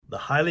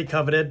highly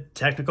coveted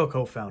technical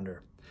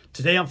co-founder.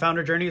 Today on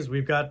Founder Journeys,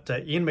 we've got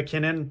Ian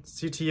McKinnon,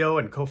 CTO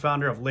and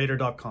co-founder of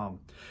Later.com.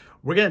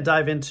 We're going to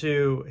dive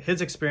into his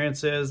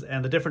experiences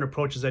and the different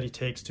approaches that he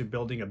takes to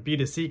building a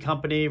B2C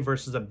company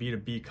versus a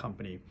B2B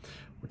company.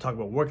 We're talking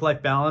about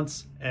work-life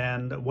balance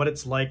and what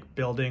it's like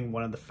building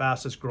one of the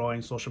fastest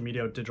growing social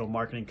media digital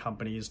marketing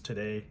companies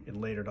today in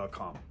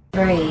Later.com.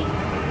 3, 2,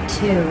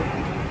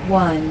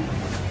 1.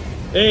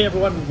 Hey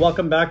everyone,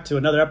 welcome back to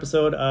another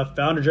episode of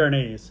Founder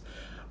Journeys.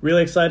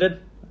 Really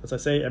excited, as I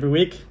say every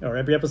week or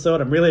every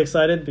episode, I'm really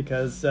excited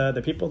because the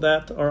people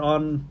that are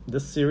on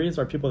this series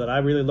are people that I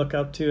really look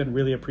up to and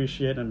really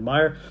appreciate and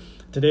admire.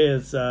 Today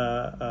is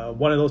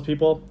one of those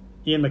people,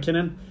 Ian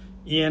McKinnon.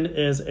 Ian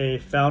is a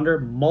founder,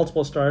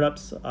 multiple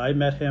startups. I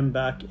met him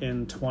back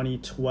in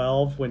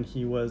 2012 when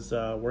he was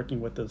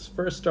working with his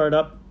first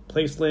startup,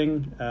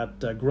 Placeling,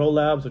 at Grow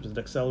Labs, which is an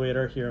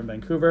accelerator here in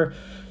Vancouver,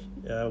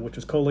 which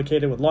was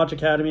co-located with Launch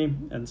Academy.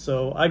 And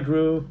so I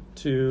grew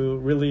to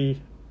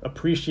really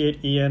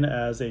appreciate Ian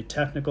as a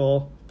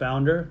technical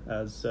founder.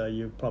 As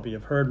you probably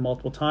have heard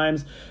multiple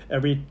times,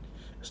 every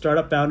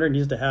startup founder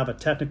needs to have a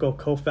technical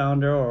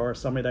co-founder or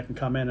somebody that can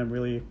come in and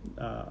really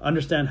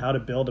understand how to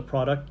build a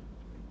product.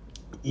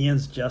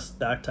 Ian's just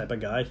that type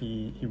of guy.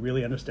 He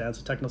really understands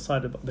the technical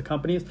side of the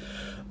companies,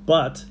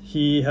 but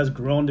he has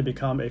grown to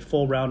become a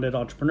full-rounded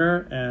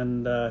entrepreneur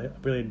and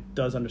really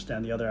does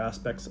understand the other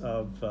aspects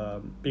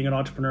of being an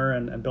entrepreneur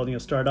and building a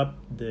startup.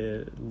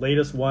 The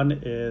latest one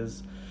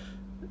is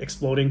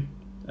exploding.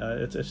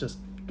 It's just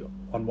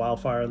on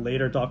wildfire.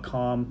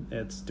 Later.com,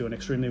 it's doing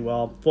extremely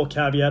well. Full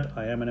caveat,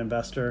 I am an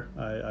investor.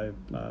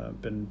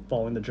 I've been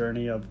following the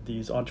journey of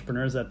these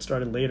entrepreneurs that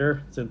started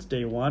Later since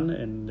day one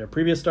in their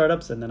previous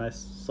startups, and then I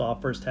saw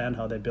firsthand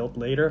how they built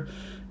Later,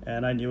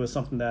 and I knew it was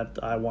something that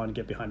I wanted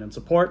to get behind and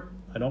support.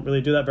 I don't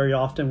really do that very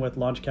often with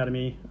Launch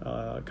Academy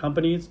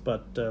companies,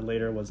 but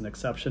Later was an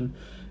exception,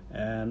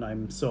 and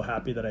I'm so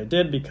happy that I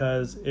did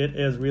because it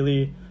is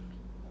really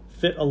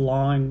fit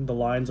along the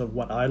lines of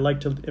what I like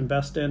to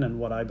invest in and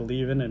what I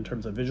believe in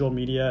terms of visual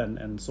media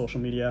and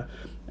social media.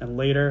 And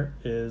Later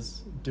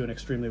is doing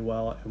extremely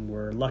well, and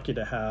we're lucky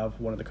to have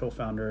one of the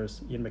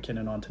co-founders, Ian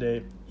McKinnon, on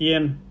today.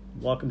 Ian,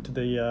 welcome to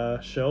the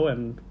show,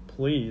 and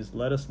please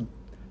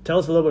tell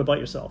us a little bit about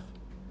yourself.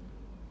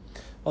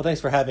 Well,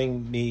 thanks for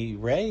having me,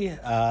 Ray.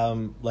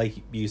 Like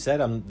you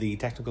said, I'm the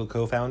technical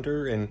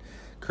co-founder and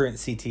current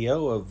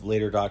CTO of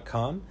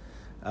Later.com.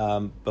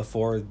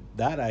 Before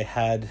that, I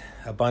had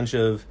a bunch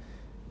of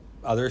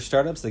other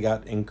startups that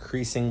got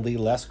increasingly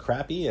less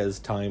crappy as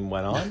time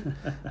went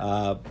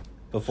on.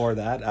 Before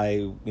that,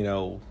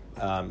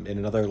 in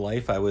another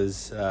life, I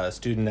was a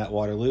student at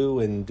Waterloo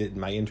and did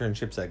my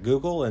internships at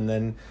Google. And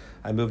then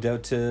I moved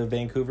out to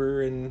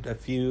Vancouver, and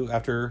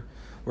after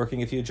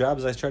working a few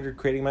jobs, I started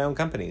creating my own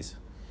companies.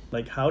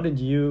 Like, how did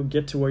you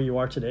get to where you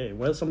are today?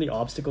 What are some of the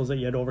obstacles that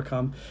you had to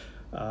overcome?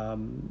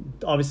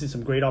 Obviously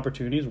some great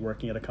opportunities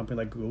working at a company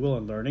like Google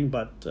and learning,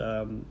 but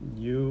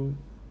you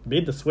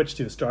made the switch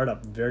to a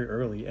startup very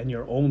early, and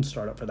your own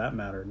startup for that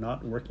matter,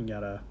 not working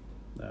at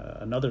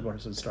another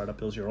person's startup.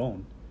 It was your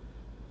own.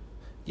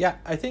 Yeah,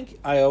 I think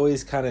I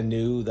always kind of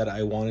knew that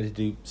I wanted to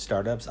do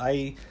startups.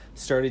 I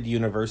started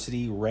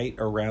university right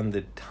around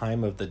the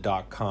time of the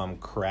 .com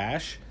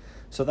crash.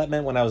 So that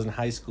meant when I was in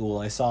high school,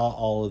 I saw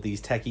all of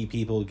these techie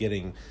people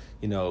getting,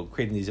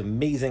 creating these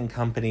amazing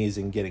companies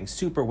and getting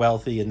super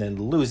wealthy and then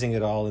losing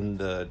it all in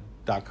the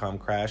 .com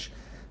crash.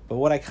 But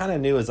what I kind of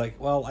knew is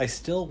I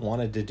still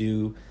wanted to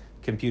do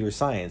computer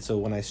science. So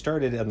when I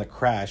started on the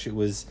crash, it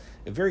was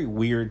a very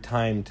weird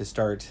time to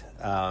start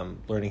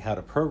learning how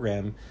to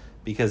program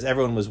because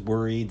everyone was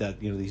worried that,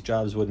 these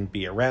jobs wouldn't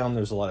be around.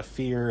 There was a lot of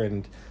fear,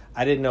 and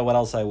I didn't know what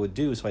else I would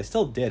do. So I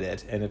still did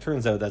it. And it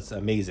turns out that's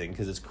amazing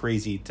because it's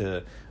crazy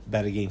to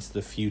bet against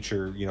the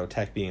future,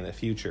 tech being the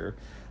future.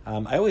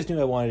 I always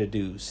knew I wanted to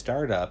do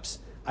startups.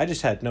 I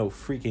just had no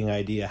freaking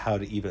idea how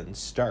to even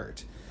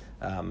start.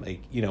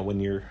 When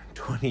you're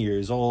 20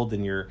 years old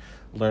and you're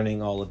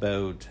learning all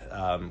about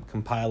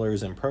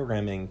compilers and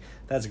programming,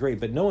 that's great.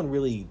 But no one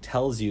really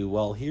tells you,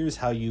 well, here's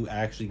how you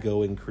actually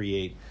go and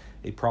create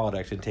a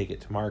product and take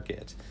it to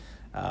market.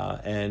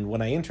 And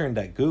when I interned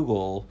at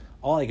Google,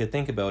 all I could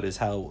think about is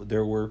how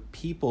there were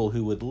people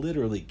who would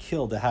literally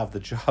kill to have the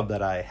job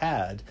that I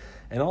had.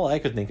 And all I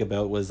could think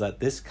about was that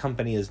this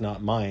company is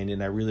not mine,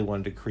 and I really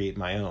wanted to create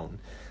my own.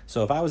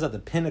 So if I was at the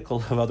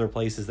pinnacle of other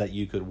places that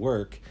you could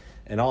work,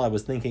 and all I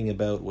was thinking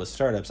about was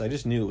startups, I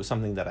just knew it was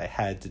something that I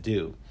had to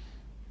do.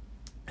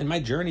 And my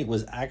journey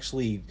was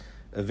actually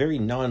a very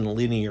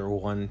non-linear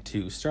one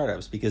to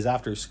startups, because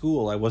after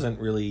school, I wasn't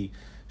really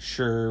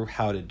sure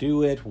how to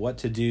do it, what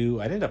to do.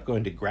 I ended up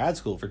going to grad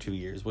school for 2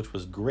 years, which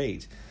was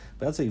great.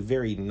 But that's a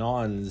very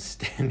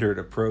non-standard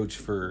approach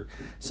for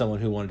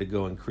someone who wanted to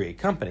go and create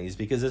companies,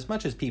 because as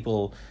much as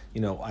people,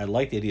 I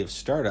like the idea of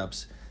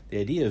startups, the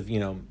idea of,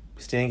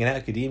 staying in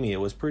academia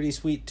was pretty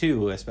sweet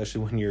too,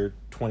 especially when you're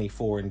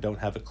 24 and don't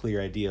have a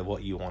clear idea of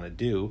what you want to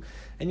do.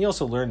 And you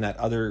also learn that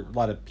a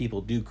lot of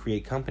people do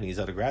create companies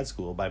out of grad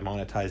school by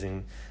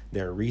monetizing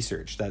their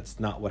research. That's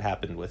not what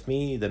happened with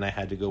me. Then I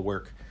had to go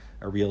work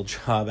a real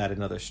job at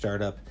another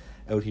startup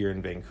out here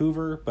in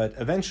Vancouver. But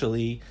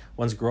eventually,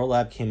 once Grow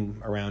Lab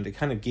came around, it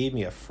kind of gave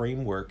me a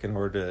framework in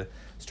order to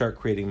start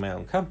creating my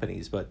own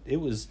companies. But it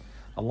was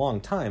a long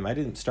time. I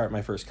didn't start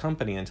my first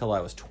company until I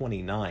was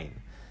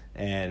 29.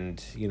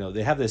 And, you know,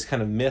 they have this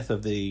kind of myth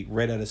of the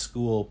right out of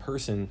school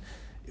person.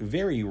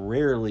 Very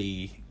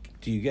rarely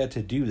do you get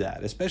to do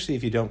that, especially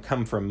if you don't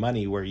come from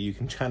money where you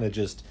can kind of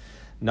just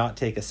not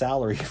take a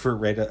salary for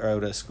right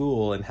out of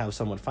school and have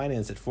someone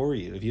finance it for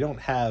you. If you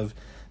don't have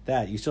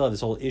that, you still have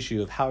this whole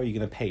issue of how are you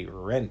going to pay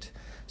rent.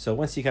 So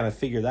once you kind of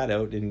figure that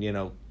out and, you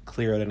know,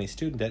 clear out any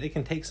student debt, it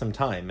can take some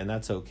time, and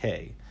that's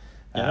okay.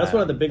 Yeah, that's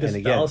one of the biggest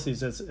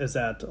fallacies is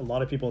that a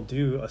lot of people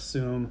do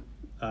assume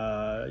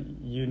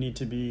you need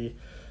to be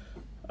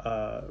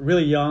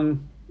really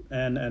young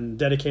and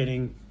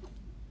dedicating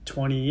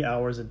 20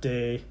 hours a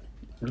day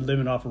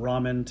living off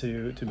ramen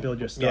to build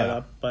your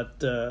startup. Yeah. But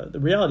the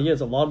reality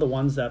is a lot of the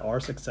ones that are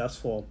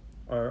successful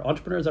are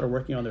entrepreneurs that are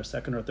working on their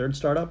second or third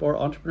startup, or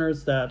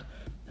entrepreneurs that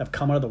have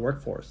come out of the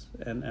workforce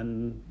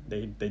and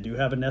they do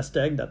have a nest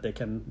egg that they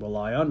can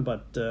rely on,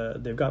 but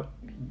they've got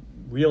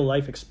real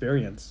life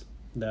experience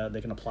that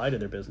they can apply to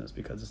their business,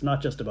 because it's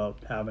not just about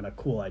having a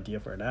cool idea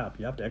for an app.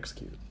 You have to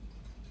execute.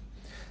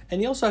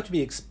 And you also have to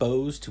be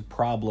exposed to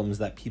problems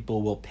that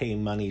people will pay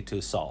money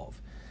to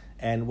solve.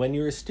 And when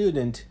you're a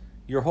student,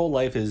 your whole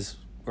life is,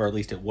 or at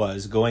least it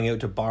was, going out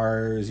to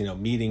bars, you know,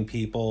 meeting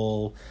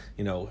people,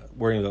 you know,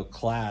 worrying about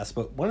class.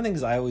 But one of the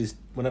things I always,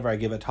 whenever I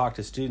give a talk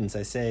to students,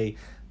 I say,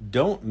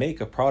 don't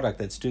make a product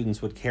that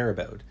students would care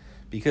about,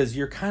 because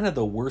you're kind of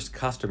the worst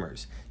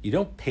customers. You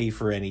don't pay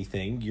for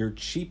anything. You're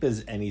cheap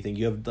as anything.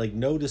 You have like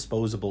no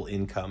disposable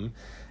income.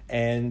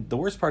 And the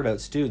worst part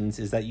about students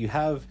is that you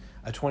have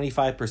a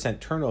 25%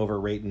 turnover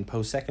rate in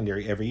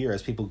post-secondary every year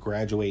as people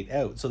graduate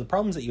out. So the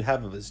problems that you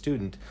have as a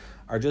student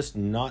are just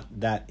not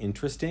that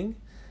interesting.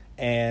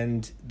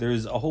 And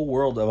there's a whole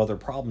world of other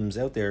problems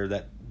out there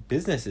that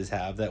businesses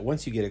have that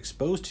once you get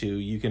exposed to,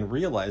 you can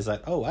realize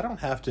that, oh, I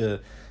don't have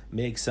to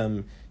make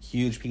some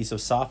huge piece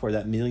of software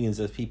that millions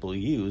of people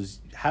use.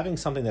 Having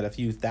something that a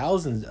few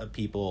thousands of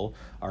people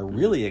are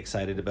really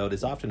excited about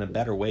is often a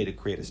better way to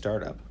create a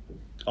startup.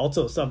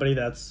 Also, somebody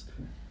that's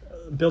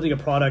building a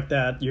product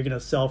that you're going to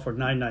sell for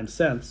 99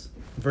 cents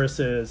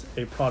versus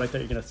a product that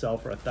you're going to sell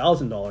for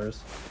 $1,000.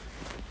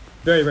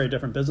 Very, very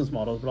different business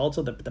models, but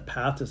also the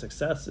path to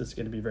success is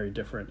going to be very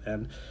different.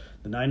 And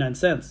the 99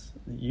 cents,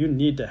 you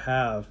need to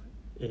have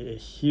a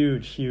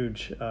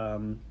huge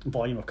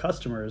volume of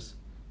customers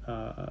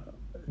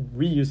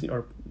reusing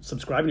or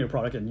subscribing to your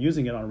product and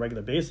using it on a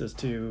regular basis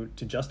to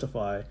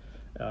justify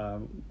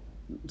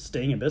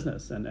staying in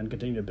business and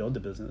continue to build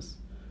the business.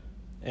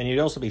 And you'd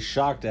also be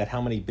shocked at how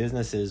many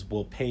businesses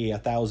will pay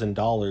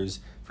 $1,000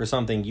 for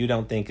something you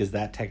don't think is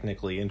that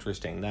technically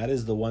interesting. That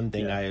is the one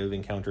thing I have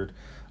encountered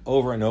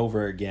over and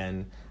over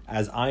again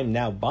as I'm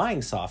now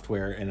buying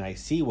software and I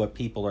see what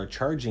people are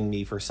charging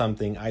me for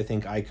something I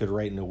think I could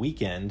write in a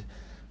weekend.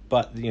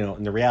 But, you know,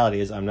 and the reality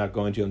is I'm not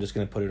going to. I'm just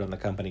going to put it on the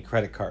company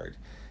credit card.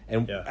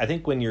 And I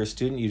think when you're a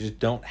student, you just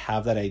don't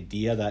have that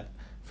idea that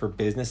for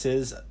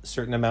businesses,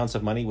 certain amounts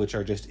of money, which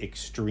are just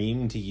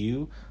extreme to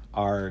you,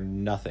 are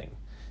nothing.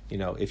 You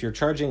know, if you're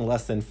charging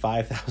less than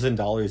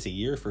 $5,000 a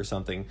year for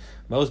something,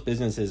 most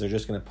businesses are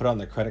just going to put on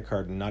their credit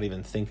card and not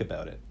even think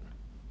about it.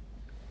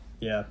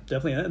 Yeah,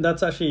 definitely. And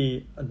that's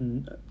actually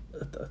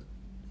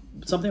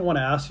something I want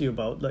to ask you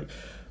about. Like,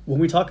 when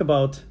we talk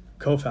about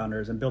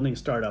co-founders and building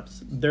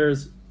startups,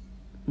 there's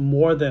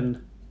more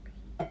than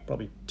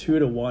probably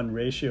 2-to-1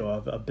 ratio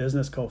of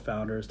business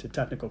co-founders to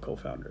technical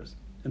co-founders.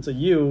 And so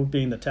you,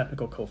 being the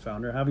technical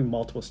co-founder, having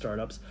multiple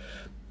startups,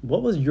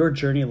 what was your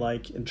journey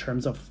like in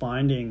terms of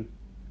finding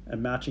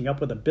and matching up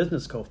with a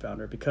business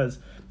co-founder? Because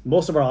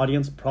most of our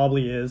audience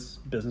probably is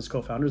business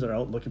co-founders that are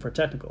out looking for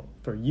technical.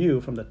 For you,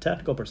 from the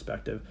technical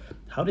perspective,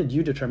 how did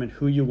you determine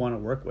who you want to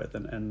work with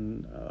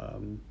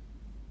and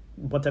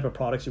what type of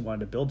products you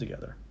wanted to build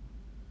together?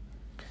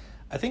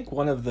 I think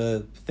one of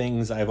the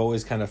things I've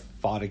always kind of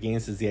fought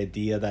against is the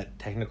idea that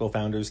technical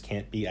founders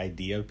can't be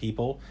idea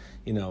people.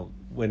 You know,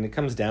 when it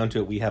comes down to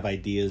it, we have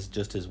ideas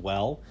just as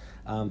well.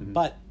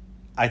 But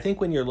I think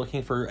when you're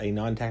looking for a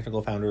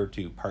non-technical founder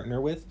to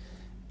partner with,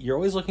 you're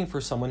always looking for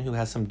someone who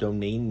has some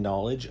domain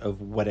knowledge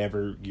of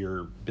whatever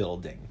you're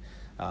building.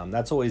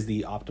 That's always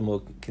the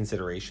optimal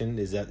consideration,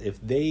 is that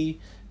if they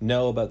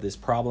know about this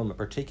problem a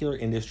particular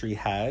industry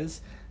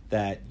has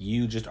that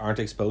you just aren't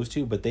exposed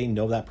to, but they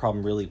know that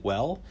problem really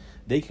well,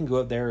 they can go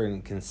out there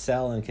and can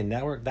sell and can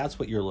network. That's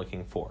what you're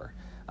looking for.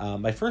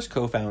 My first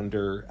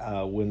co-founder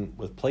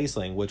with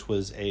Placeling, which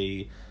was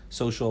a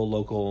social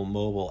local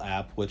mobile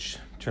app, which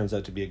turns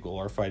out to be a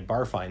glorified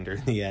bar finder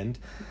in the end,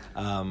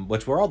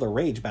 which were all the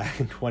rage back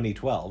in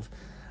 2012.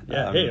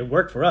 Yeah, hey, it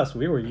worked for us.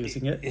 We were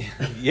using it.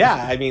 Yeah,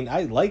 I mean,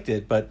 I liked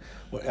it, but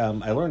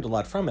I learned a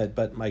lot from it.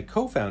 But my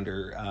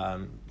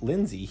co-founder,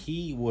 Lindsay,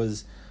 he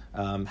was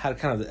had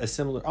kind of a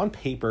similar, on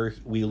paper,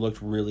 we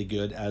looked really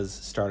good as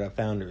startup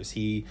founders.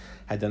 He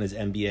had done his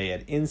MBA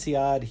at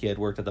INSEAD. He had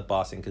worked at the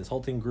Boston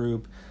Consulting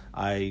Group.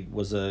 I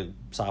was a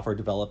software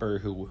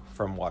developer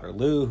from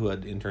Waterloo who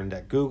had interned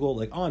at Google.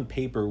 Like, on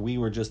paper, we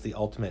were just the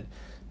ultimate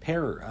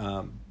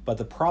pair. But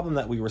the problem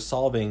that we were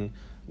solving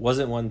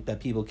wasn't one that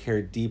people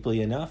cared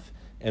deeply enough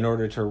in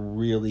order to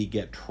really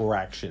get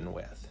traction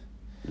with.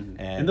 Mm-hmm.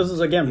 And this is,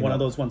 again, one of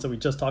those ones that we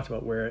just talked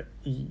about, where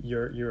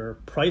your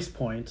price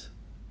point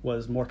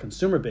was more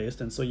consumer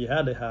based, and so you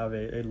had to have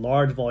a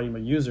large volume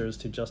of users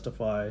to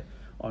justify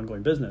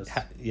ongoing business.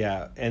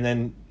 Yeah, and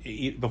then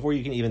before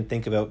you can even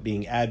think about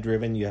being ad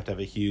driven, you have to have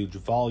a huge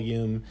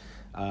volume.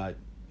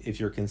 If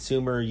you're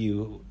consumer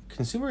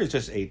is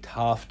just a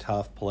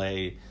tough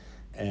play.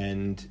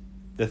 And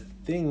the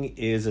thing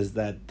is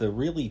that the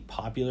really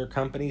popular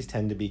companies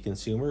tend to be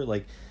consumer.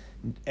 Like,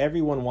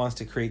 everyone wants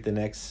to create the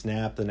next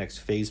Snap, the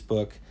next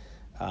Facebook.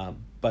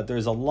 But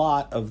there's a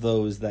lot of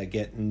those that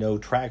get no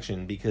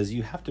traction because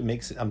you have to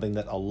make something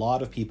that a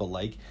lot of people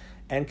like,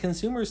 and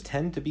consumers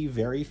tend to be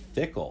very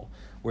fickle.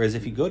 Whereas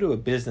if you go to a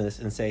business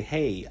and say,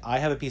 hey, I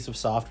have a piece of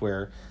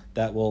software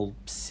that will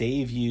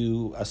save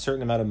you a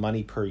certain amount of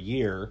money per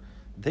year,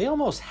 they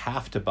almost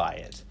have to buy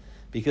it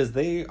because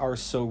they are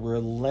so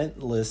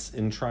relentless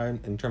in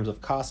terms of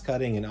cost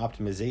cutting and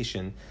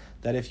optimization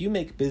that if you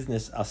make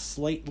business a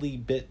slightly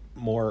bit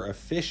more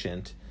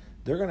efficient,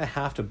 they're going to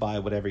have to buy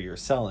whatever you're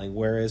selling,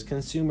 whereas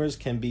consumers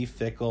can be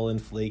fickle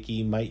and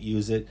flaky, might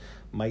use it,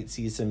 might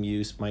see some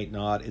use, might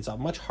not. It's a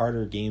much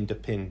harder game to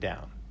pin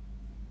down.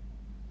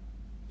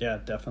 Yeah,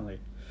 definitely.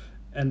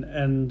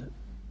 And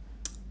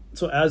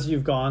so as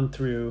you've gone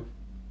through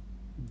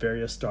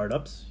various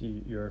startups,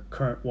 your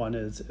current one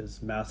is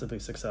massively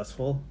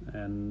successful,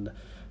 and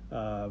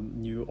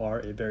you are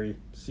a very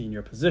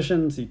senior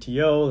position,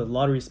 CTO, a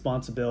lot of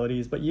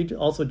responsibilities, but you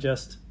also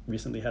just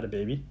recently had a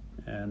baby.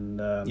 And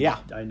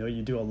I know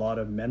you do a lot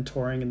of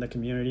mentoring in the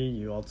community.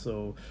 You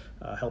also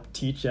help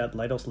teach at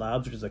Lighthouse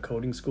Labs, which is a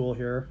coding school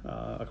here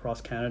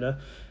across Canada.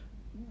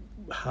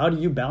 How do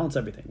you balance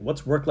everything?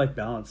 What's work-life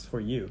balance for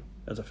you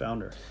as a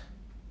founder?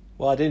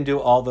 Well, I didn't do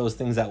all those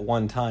things at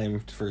one time,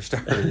 for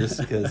starters,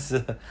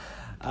 because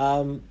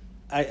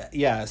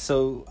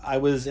so I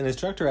was an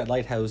instructor at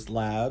Lighthouse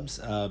Labs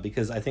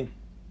because I think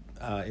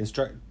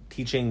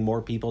teaching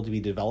more people to be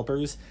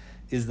developers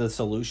is the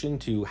solution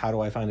to how do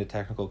I find a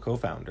technical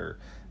co-founder.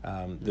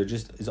 There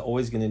just is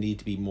always going to need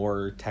to be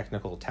more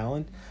technical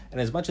talent. And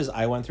as much as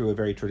I went through a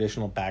very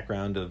traditional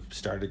background of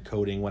started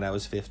coding when I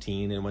was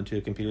 15 and went to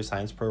a computer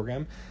science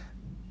program,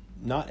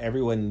 not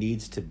everyone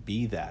needs to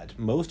be that.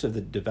 Most of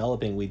the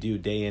developing we do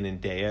day in and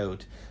day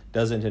out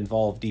doesn't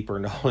involve deeper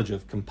knowledge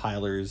of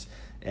compilers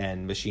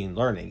and machine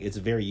learning. It's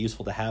very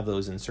useful to have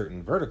those in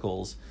certain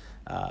verticals.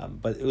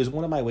 But it was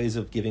one of my ways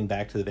of giving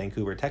back to the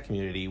Vancouver tech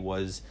community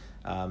was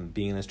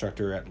being an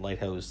instructor at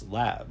Lighthouse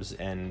Labs.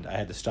 And I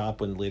had to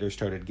stop when later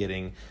started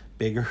getting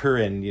bigger.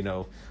 And,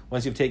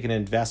 once you've taken an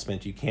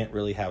investment, you can't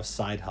really have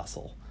side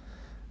hustle.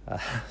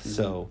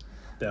 So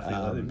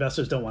definitely,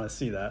 investors don't want to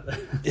see that.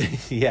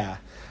 Yeah.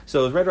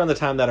 So it was right around the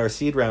time that our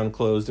seed round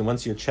closed. And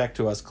once your check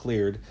to us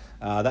cleared,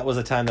 that was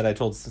the time that I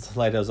told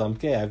Lighthouse,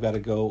 okay, I've got to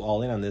go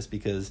all in on this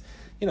because,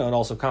 and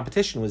also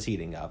competition was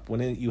heating up.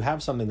 When you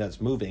have something that's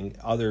moving,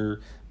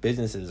 other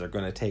businesses are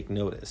going to take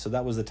notice. So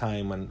that was the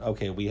time when,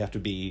 okay, we have to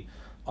be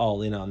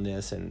all in on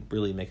this and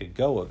really make a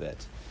go of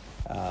it.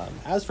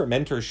 As for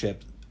mentorship,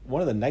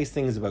 one of the nice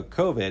things about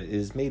COVID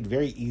is made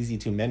very easy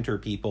to mentor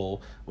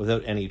people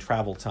without any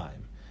travel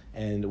time.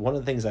 And one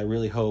of the things I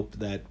really hope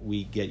that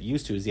we get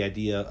used to is the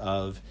idea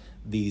of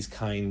these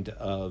kind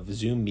of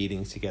Zoom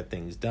meetings to get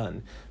things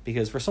done.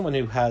 Because for someone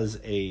who has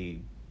a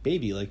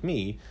baby like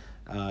me,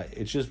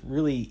 it's just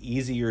really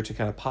easier to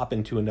kind of pop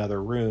into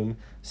another room,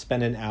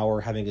 spend an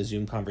hour having a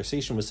Zoom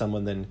conversation with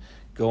someone than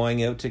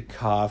going out to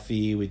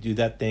coffee. We do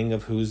that thing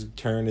of whose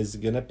turn is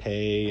going to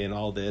pay and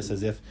all this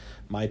as if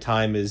my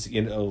time is,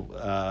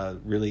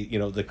 really,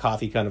 the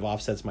coffee kind of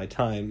offsets my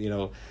time.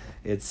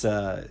 It's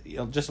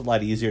just a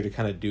lot easier to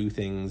kind of do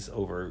things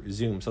over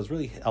Zoom. So it's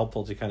really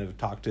helpful to kind of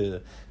talk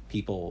to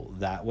people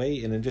that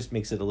way. And it just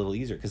makes it a little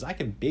easier because I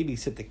can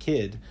babysit the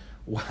kid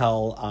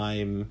while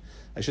I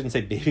shouldn't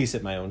say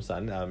babysit my own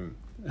son.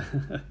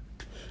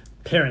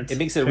 Parent. It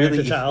makes it parent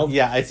really, child.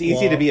 Yeah, it's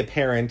easy to be a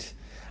parent.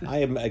 I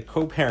am a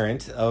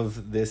co-parent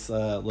of this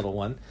little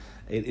one.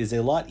 It is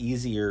a lot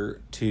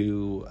easier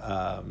to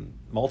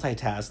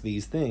multitask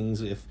these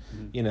things if,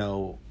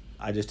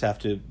 I just have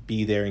to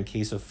be there in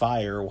case of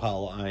fire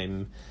while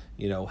I'm,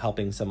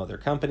 helping some other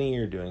company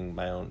or doing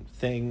my own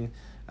thing.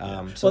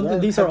 So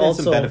these are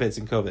also some benefits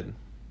in COVID.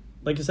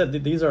 Like you said,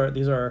 these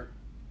are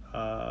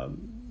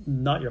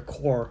not your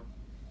core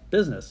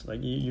business. Like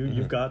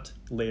you've got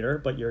later,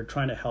 but you're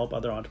trying to help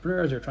other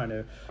entrepreneurs. You're trying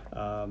to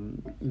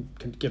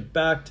give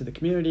back to the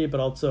community, but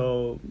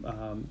also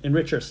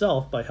enrich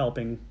yourself by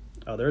helping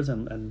others.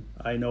 And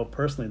I know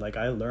personally, like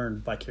I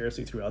learn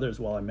vicariously through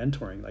others while I'm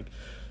mentoring. Like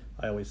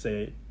I always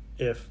say,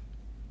 if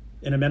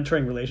in a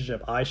mentoring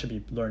relationship, I should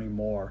be learning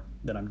more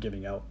than I'm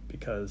giving out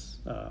because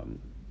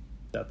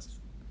that's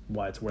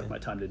why it's worth my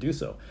time to do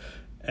so.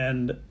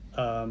 And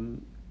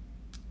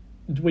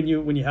when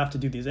you have to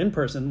do these in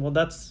person, well,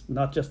 that's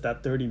not just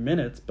that 30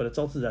 minutes, but it's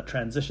also that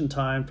transition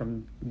time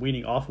from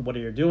weaning off of what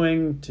you're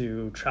doing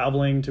to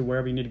traveling to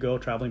wherever you need to go,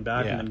 traveling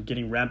back, and then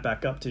getting ramped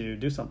back up to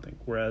do something.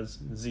 Whereas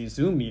these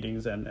Zoom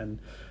meetings and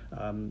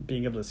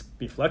being able to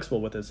be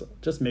flexible with this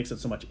just makes it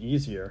so much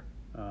easier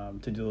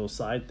to do those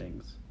side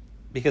things.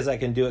 Because I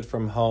can do it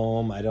from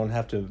home. I don't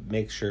have to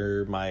make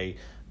sure my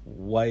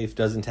wife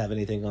doesn't have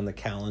anything on the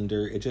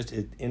calendar.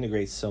 It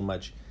integrates so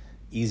much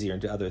easier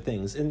into other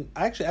things. And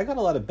actually, I got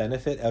a lot of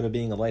benefit out of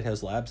being a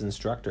Lighthouse Labs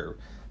instructor,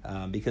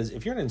 because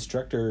if you're an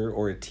instructor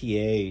or a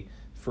TA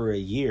for a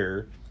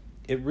year,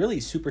 it really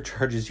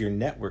supercharges your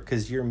network,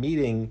 because you're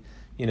meeting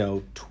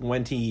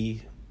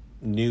 20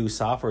 new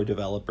software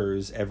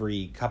developers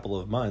every couple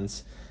of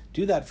months.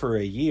 Do that for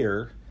a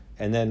year,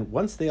 and then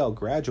once they all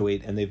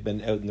graduate and they've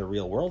been out in the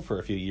real world for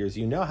a few years,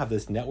 you now have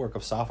this network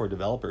of software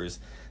developers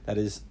that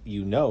is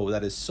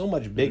so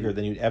much bigger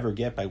than you'd ever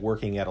get by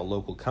working at a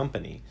local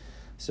company.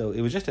 So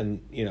it was just a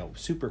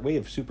super way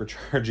of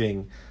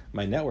supercharging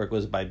my network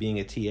was by being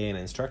a TA and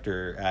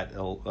instructor at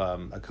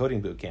a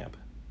coding boot camp.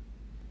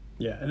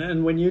 Yeah, and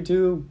then when you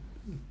do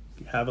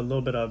have a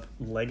little bit of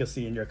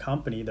legacy in your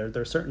company, there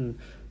are certain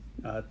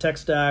tech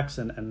stacks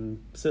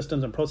and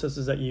systems and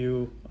processes that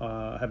you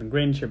have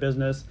ingrained into your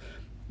business,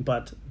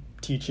 but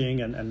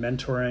teaching and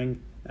mentoring,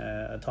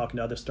 talking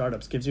to other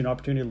startups gives you an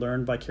opportunity to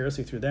learn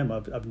vicariously through them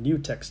of new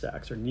tech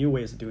stacks or new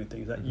ways of doing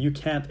things that you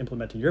can't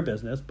implement in your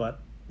business, but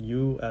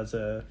you as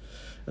a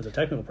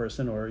technical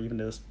person or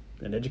even as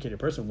an educated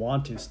person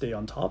want to stay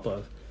on top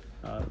of.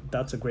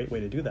 That's a great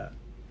way to do that.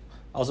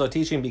 Also,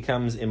 teaching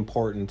becomes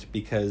important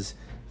because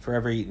for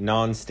every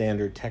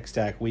non-standard tech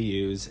stack we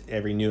use,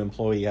 every new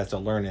employee has to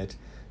learn it.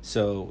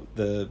 So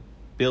the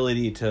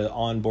ability to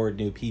onboard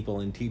new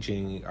people in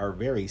teaching are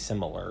very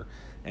similar.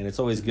 And it's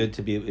always good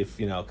to be,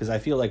 because I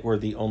feel like we're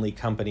the only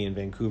company in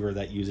Vancouver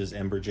that uses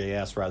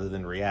Ember.js rather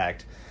than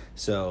React.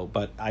 So,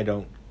 but I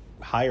don't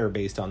hire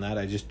based on that.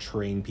 I just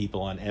train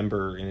people on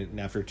Ember, and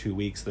after 2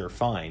 weeks they're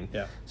fine.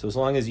 Yeah. So as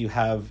long as you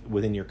have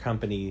within your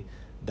company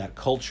that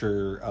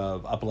culture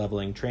of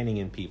up-leveling training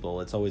in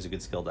people, it's always a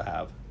good skill to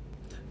have.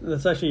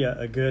 That's actually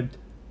a good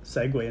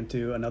segue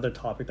into another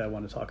topic that I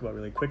want to talk about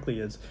really quickly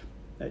is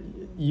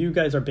you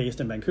guys are based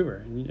in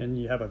Vancouver and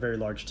you have a very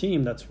large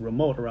team that's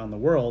remote around the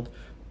world,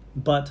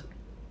 but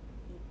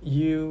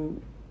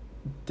you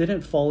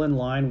didn't fall in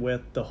line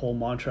with the whole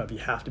mantra of you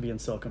have to be in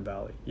Silicon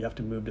Valley. You have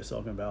to move to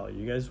Silicon Valley.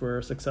 You guys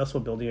were successful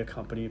building a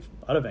company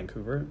out of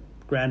Vancouver.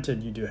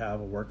 Granted, you do have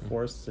a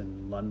workforce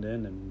in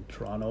London and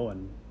Toronto,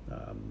 and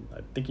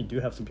I think you do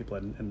have some people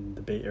in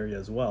the Bay Area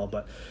as well,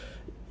 but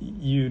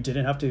you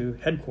didn't have to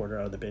headquarter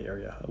out of the Bay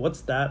Area.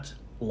 What's that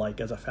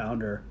like as a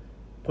founder,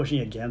 pushing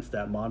against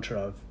that mantra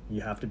of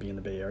you have to be in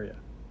the Bay Area?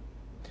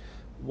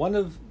 One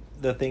of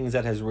the things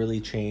that has really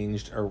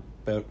changed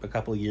about a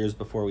couple of years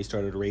before we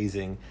started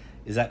raising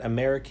is that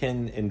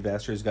American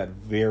investors got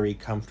very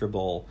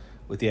comfortable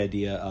with the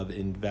idea of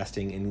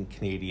investing in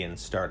Canadian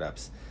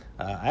startups.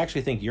 I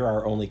actually think you're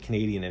our only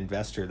Canadian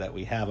investor that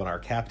we have on our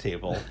cap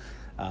table.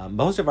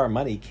 Most of our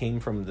money came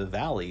from the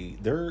Valley.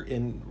 They're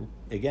in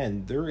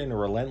a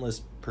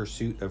relentless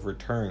pursuit of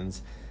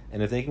returns,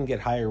 and if they can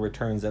get higher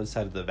returns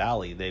outside of the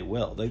Valley, they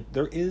will.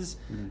 There is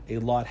a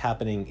lot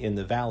happening in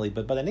the Valley,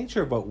 but by the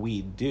nature of what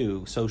we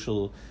do,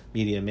 social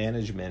media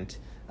management,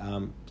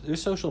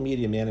 there's social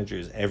media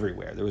managers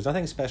everywhere. There was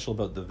nothing special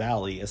about the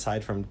Valley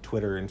aside from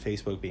Twitter and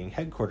Facebook being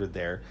headquartered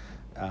there,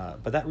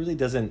 but that really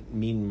doesn't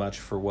mean much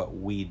for what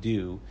we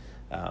do.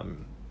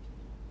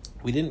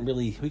 We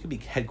could be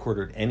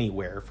headquartered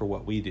anywhere for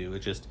what we do.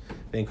 It's just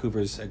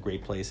Vancouver's a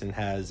great place and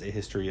has a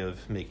history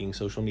of making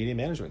social media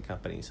management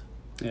companies.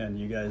 And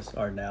you guys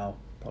are now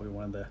probably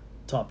one of the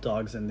top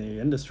dogs in the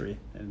industry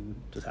and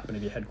just happen to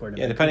be headquartered in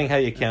Vancouver. Depending how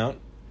you count.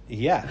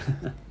 Yeah.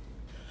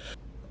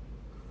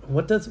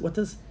 What does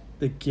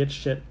the get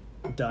shit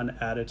done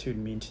attitude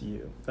mean to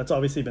you? That's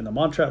obviously been the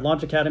mantra at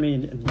Launch Academy,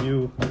 and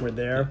you were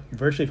there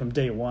virtually from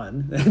day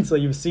one. And so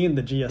you've seen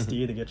the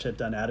GSD, the get shit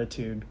done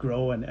attitude,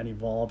 grow and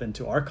evolve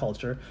into our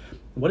culture.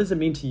 What does it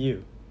mean to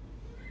you?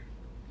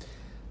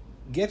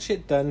 Get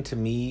shit done to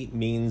me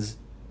means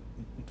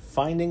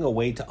finding a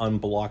way to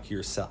unblock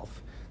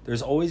yourself.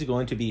 There's always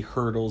going to be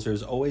hurdles.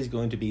 There's always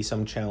going to be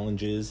some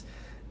challenges.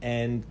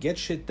 And get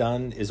shit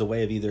done is a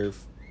way of either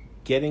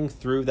getting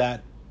through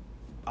that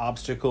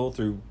obstacle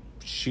through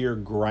sheer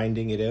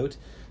grinding it out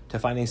to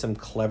finding some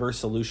clever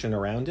solution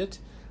around it,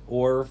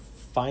 or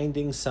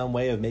finding some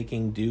way of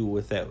making do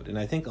without. And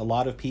I think a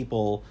lot of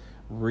people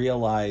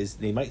realize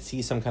they might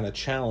see some kind of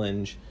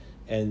challenge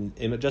and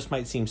it just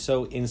might seem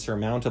so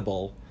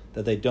insurmountable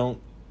that they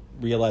don't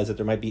realize that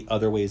there might be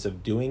other ways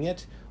of doing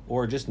it,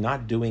 or just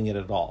not doing it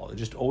at all.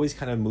 Just always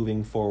kind of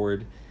moving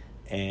forward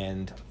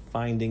and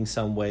finding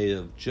some way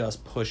of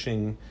just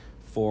pushing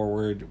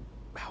forward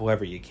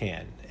however you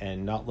can,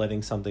 and not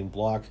letting something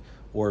block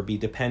or be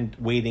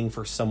waiting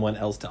for someone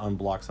else to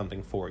unblock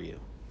something for you.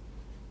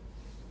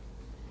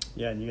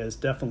 Yeah, and you guys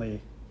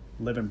definitely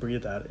live and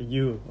breathe that.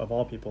 You, of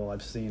all people,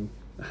 I've seen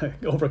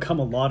overcome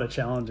a lot of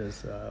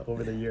challenges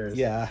over the years.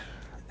 Yeah.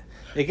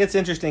 It gets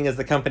interesting as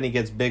the company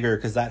gets bigger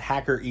because that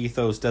hacker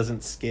ethos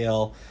doesn't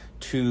scale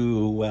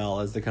too well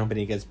as the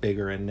company gets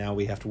bigger, and now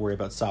we have to worry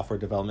about software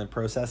development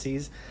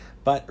processes.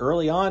 But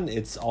early on,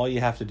 it's all you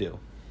have to do.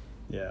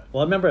 Yeah.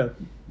 Well, I remember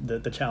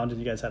the challenges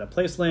you guys had at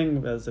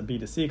PlaceLink as a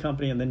B2C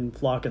company, and then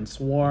Flock and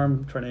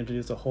Swarm, trying to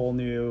introduce a whole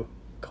new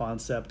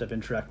concept of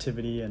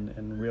interactivity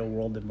in real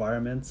world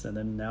environments, and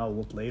then now a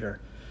little later.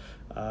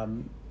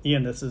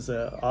 Ian, this is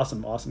an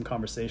awesome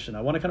conversation.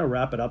 I want to kind of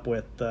wrap it up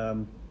with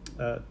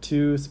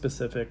two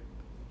specific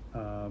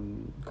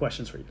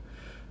questions for you.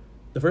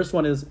 The first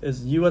one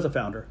is you as a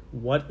founder,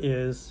 what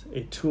is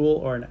a tool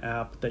or an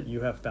app that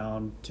you have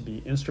found to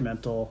be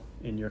instrumental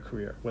in your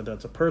career, whether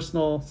it's a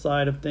personal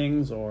side of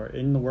things or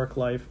in the work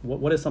life?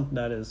 What is something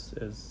that is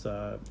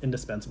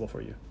indispensable for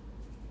you?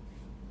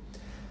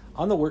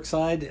 On the work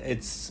side,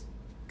 it's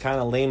kind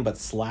of lame but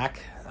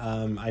Slack.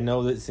 I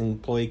know that it's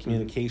employee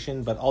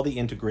communication, but all the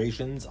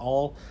integrations,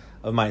 all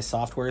of my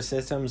software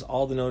systems,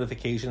 all the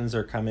notifications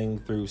are coming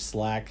through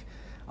Slack.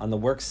 On the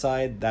work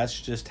side,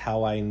 that's just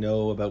how I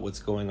know about what's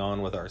going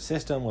on with our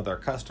system, with our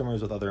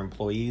customers, with other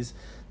employees.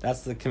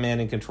 That's the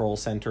command and control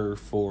center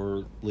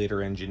for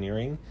later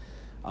engineering.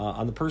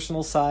 On the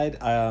personal side,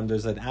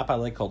 there's an app I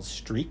like called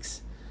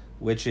Streaks,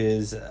 which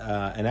is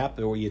an app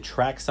where you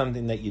track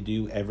something that you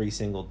do every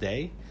single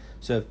day.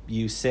 So if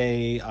you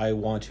say, I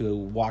want to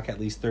walk at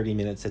least 30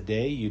 minutes a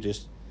day, you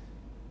just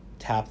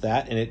tap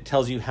that and it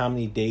tells you how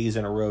many days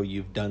in a row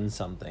you've done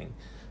something.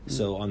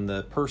 So on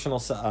the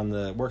on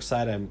the work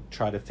side, I'm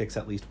trying to fix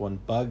at least one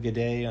bug a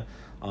day.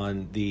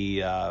 On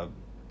the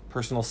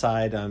personal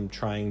side, I'm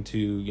trying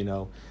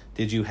to,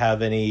 did you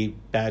have any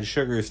bad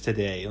sugars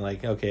today?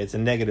 Like, okay, it's a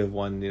negative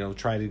one,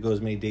 try to go as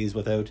many days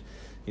without,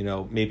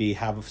 maybe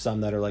have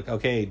some that are like,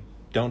 okay,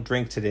 don't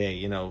drink today,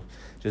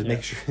 just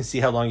make sure, see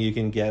how long you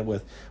can get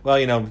with,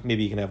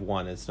 maybe you can have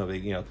one. It's no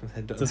big, so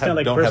it's kind of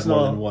like don't have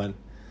more than one.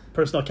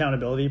 Personal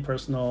accountability,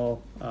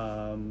 personal...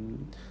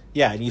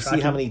 yeah, and you tracking.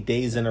 see how many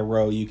days in a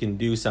row you can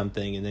do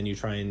something, and then you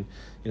try and,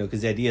 because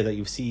the idea that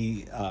you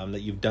see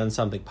that you've done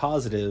something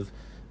positive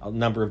a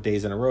number of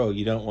days in a row,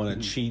 you don't want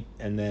to cheat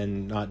and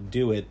then not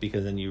do it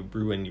because then you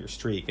ruin your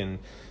streak. And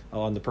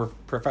on the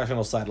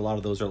professional side, a lot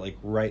of those are like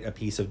write a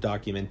piece of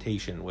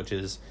documentation, which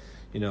is,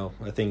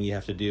 a thing you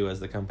have to do as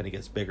the company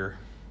gets bigger.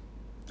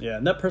 Yeah,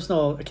 and that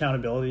personal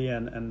accountability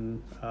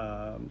and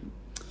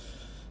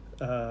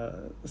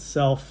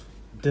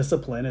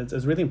self-discipline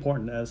is really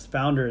important. As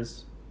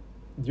founders,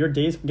 your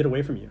days can get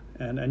away from you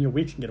and your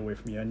weeks can get away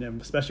from you.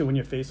 And especially when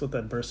you're faced with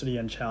adversity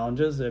and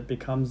challenges, it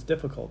becomes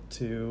difficult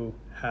to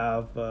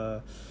have,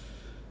 the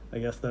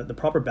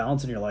proper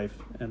balance in your life.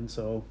 And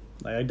so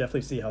I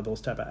definitely see how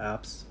those type of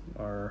apps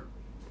are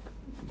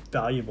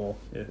valuable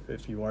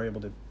if you are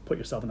able to put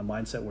yourself in a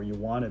mindset where you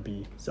want to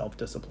be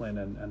self-disciplined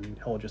and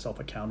hold yourself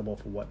accountable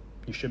for what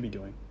you should be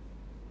doing.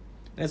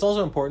 And it's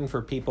also important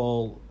for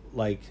people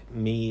like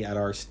me at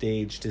our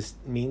stage to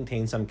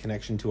maintain some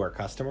connection to our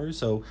customers.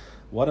 So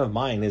one of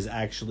mine is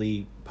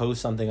actually post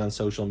something on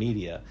social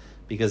media,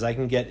 because I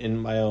can get in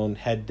my own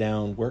head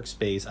down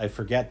workspace. I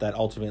forget that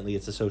ultimately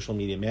it's a social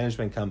media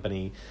management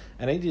company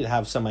and I need to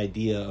have some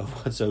idea of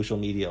what social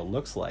media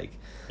looks like.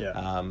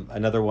 Yeah.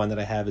 Another one that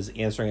I have is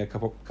answering a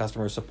couple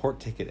customer support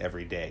ticket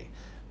every day.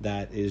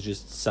 That is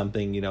just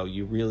something,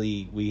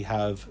 we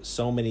have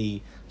so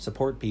many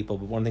support people,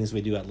 but one of the things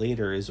we do at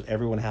Later is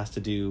everyone has to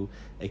do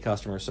a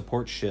customer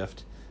support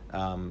shift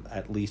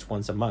at least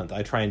once a month.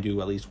 I try and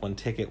do at least one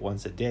ticket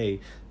once a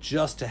day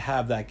just to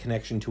have that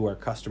connection to our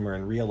customer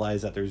and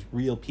realize that there's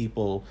real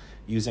people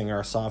using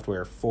our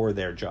software for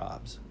their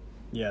jobs.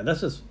 Yeah,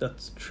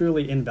 that's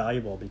truly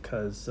invaluable,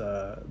 because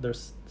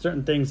there's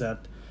certain things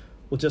that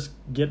will just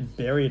get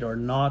buried or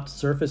not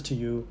surface to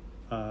you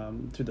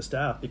through the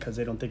staff because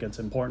they don't think it's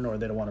important or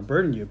they don't want to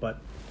burden you. But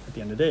at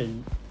the end of the day,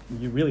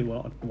 you really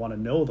want to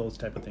know those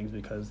type of things,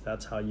 because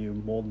that's how you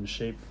mold and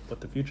shape what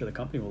the future of the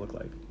company will look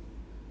like.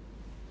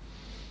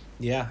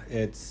 Yeah,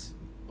 it's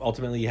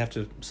ultimately you have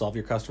to solve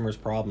your customers'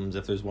 problems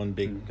if there's one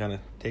big kind of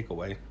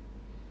takeaway.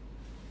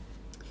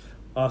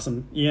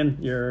 Awesome. Ian,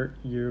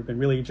 you've been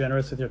really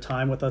generous with your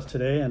time with us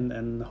today,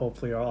 and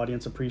hopefully our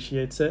audience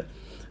appreciates it.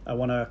 I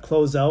want to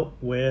close out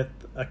with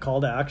a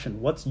call to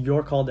action. What's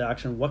your call to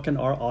action? What can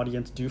our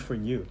audience do for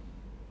you?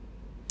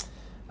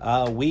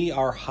 We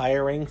are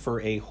hiring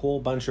for a whole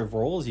bunch of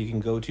roles. You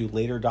can go to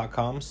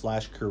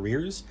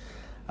later.com/careers.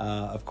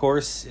 Of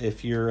course,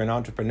 if you're an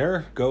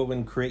entrepreneur, go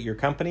and create your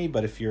company.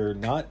 But if you're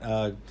not,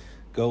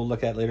 go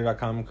look at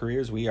later.com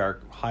careers. We are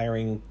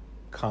hiring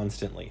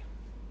constantly.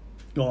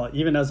 Well,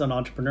 even as an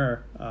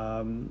entrepreneur,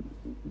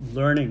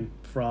 learning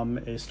from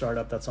a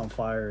startup that's on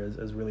fire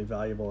is really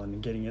valuable,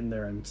 and getting in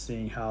there and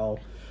seeing how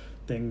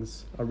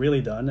things are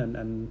really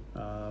done.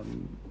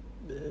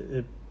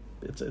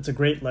 It's a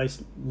great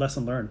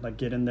lesson learned. Like,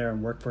 get in there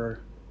and work for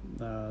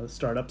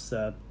startups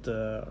that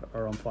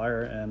are on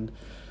fire, and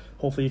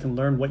hopefully you can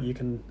learn what you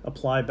can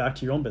apply back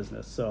to your own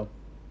business. So,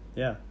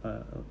 yeah,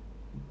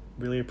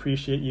 really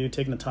appreciate you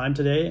taking the time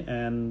today,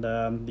 and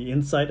the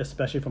insight,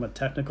 especially from a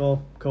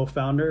technical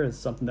co-founder, is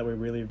something that we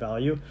really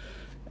value,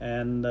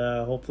 and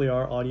hopefully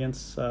our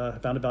audience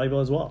found it valuable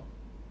as well.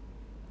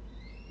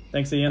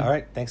 Thanks, Ian. All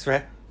right, thanks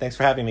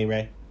for having me,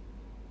 Ray.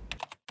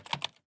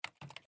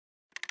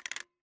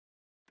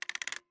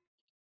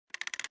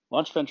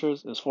 Launch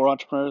Ventures is for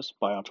entrepreneurs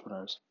by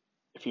entrepreneurs.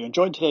 If you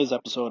enjoyed today's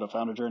episode of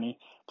Founder Journey,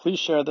 please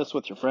share this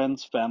with your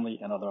friends, family,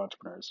 and other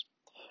entrepreneurs.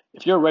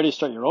 If you're ready to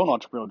start your own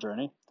entrepreneurial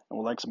journey and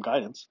would like some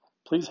guidance,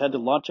 please head to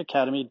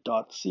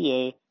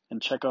launchacademy.ca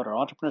and check out our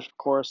entrepreneurship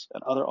course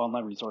and other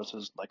online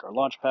resources like our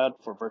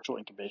Launchpad for virtual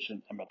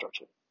incubation and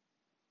mentorship.